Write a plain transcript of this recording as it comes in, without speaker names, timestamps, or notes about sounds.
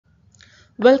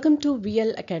Welcome to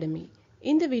VL Academy.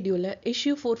 In the video,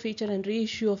 issue, forfeiture and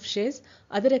reissue of shares,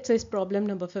 other exercise problem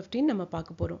number 15, nama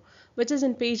paaka porom, which is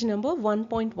in page number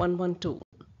 1.112.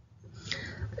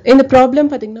 In the problem,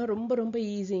 pathina romba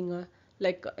easy.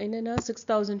 Like, in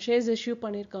 6,000 shares issue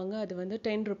panirkanga, adu vandu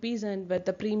 10 rupees and with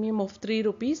the premium of 3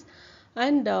 rupees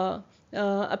and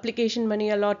application money,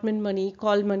 allotment money,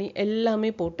 call money,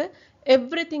 ellame potu,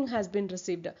 everything has been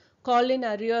received. Call in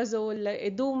arrears o illa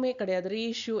eduvume kediyadu,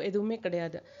 reissue eduvume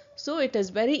kediyadu. So it is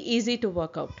very easy to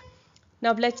work out.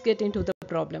 Now let's get into the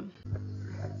problem.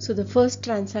 So the first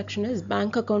transaction is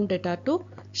bank account data to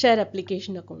share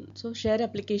application account. So share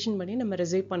application money நம்ம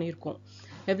receive பண்ணிருக்கோம்.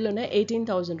 எவ்வளோனா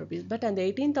 18,000 rupees. But அந்த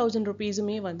 18,000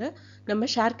 rupeesமே வந்து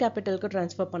நம்ம share capitalக்கு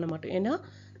transfer பண்ண மாட்டோம். ஏன்னா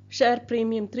share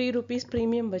premium 3 rupees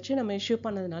premium வச்சு நம்ம issue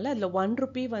பண்ணதுனால அதில் 1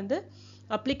 rupee வந்து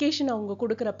application அவங்க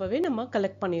கொடுக்குறப்பவே நம்ம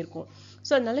collect பண்ணிருக்கோம்.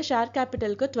 So அதனால share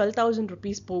capitalக்கு 12,000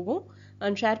 rupees போகும்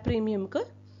and share premiumக்கு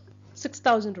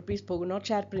 6,000 rupees போகும். Not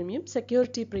share premium,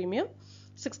 security premium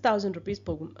 6,000 rupees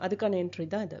போகும். அதுக்கான entry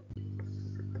தான் இது.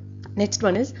 Next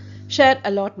one is share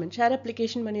allotment. Share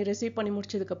application money receive பண்ணி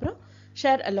முடிச்சதுக்கு அப்புறம்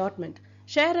share allotment.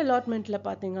 Share allotmentல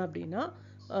பாத்தீங்க அப்படின்னா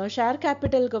share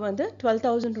capitalக்கு வந்து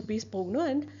 12,000 rupees போகணும்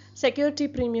and security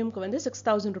premiumக்கு வந்து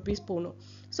 6,000 rupees போகணும்.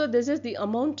 So this is the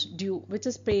amount due which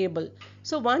is payable.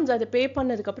 So once அதை pay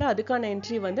பண்ணதுக்கு அப்புறம் அதுக்கான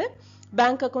entry வந்து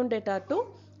bank account data to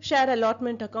share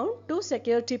allotment account to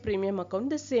security premium account,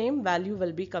 the same value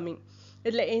will be coming.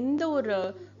 இதில் எந்த ஒரு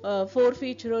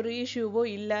forfeiture reissue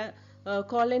இல்லை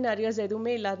call in arrears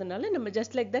எதுவுமே இல்லாதனால நம்ம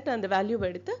just like that அந்த வேல்யூ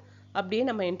எடுத்து அப்படியே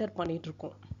நம்ம என்டர் பண்ணிட்டு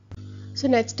இருக்கோம். So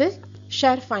next is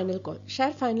share final call.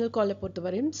 Share final call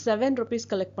பொறுத்தவரையும் 7 rupees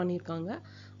collect பண்ணியிருக்காங்க.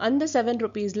 அந்த 7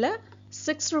 rupeesல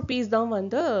 6 rupees தான்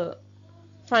வந்து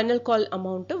final call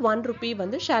amount, 1 rupee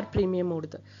வந்து share premium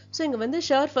ஓடுது. So இங்க வந்து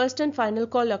share first and final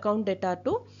call account data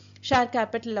to share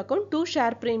capital account to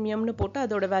share premiumனு போட்டு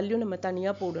அதோட வேல்யூ நம்ம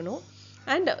தனியா போடணும்.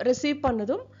 And receive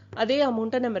பண்ணதும் அதே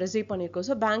amount நம்ம receive பண்ணிருக்கோம்.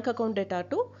 So bank account data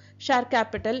to share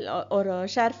capital or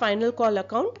share final call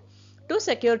account to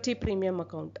security premium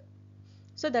account.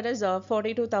 So that is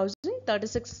 42,000,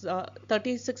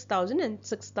 36,000 and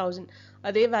 6,000.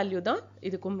 அதே வேல்யூ தான்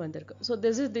இதுக்கும் வந்திருக்கு. So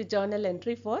this is the journal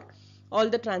entry for all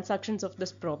the transactions of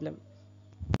this problem.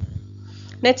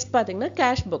 Next பாத்தீங்கன்னா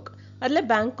cash book. அதில்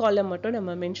bank காலம் மட்டும்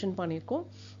நம்ம mention பண்ணியிருக்கோம்.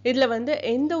 இதில் வந்து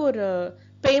எந்த ஒரு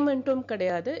பேமெண்ட்டும்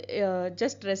கிடையாது,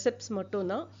 ஜஸ்ட் ரெசிப்ட்ஸ் மட்டும்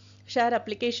தான். ஷேர்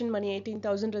அப்ளிகேஷன் மணி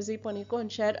 18,000 ரிசீவ் பண்ணியிருக்கோம்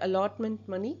and share allotment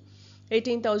money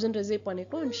 18,000 receive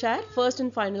பண்ணியிருக்கோம் and share first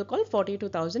and final call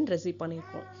 42,000 receive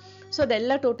பண்ணியிருக்கோம். ஸோ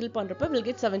அதெல்லாம் டோட்டல் பண்ணுறப்ப will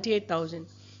get 78,000.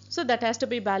 So that has to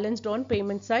be balanced on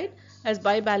payment side as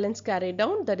by balance carried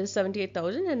down, that is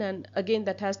 78,000, and then again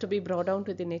that has to be brought down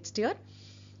to the next year.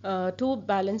 To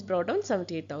balance brought down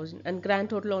 78,000 and grand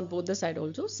total on both the side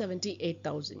also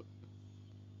 78,000.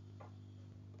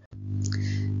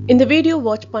 இந்த video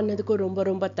watch பண்ணதுக்கு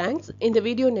ரொம்ப thanks. இந்த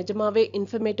video நிஜமாவே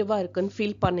இன்ஃபர்மேட்டிவா இருக்குன்னு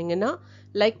feel பண்ணீங்கன்னா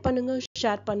like பண்ணுங்க,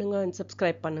 share பண்ணுங்க and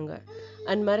subscribe பண்ணுங்க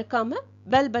and மறக்காம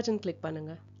பெல் பட்டன் கிளிக்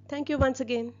பண்ணுங்க. Thank you once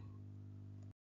again.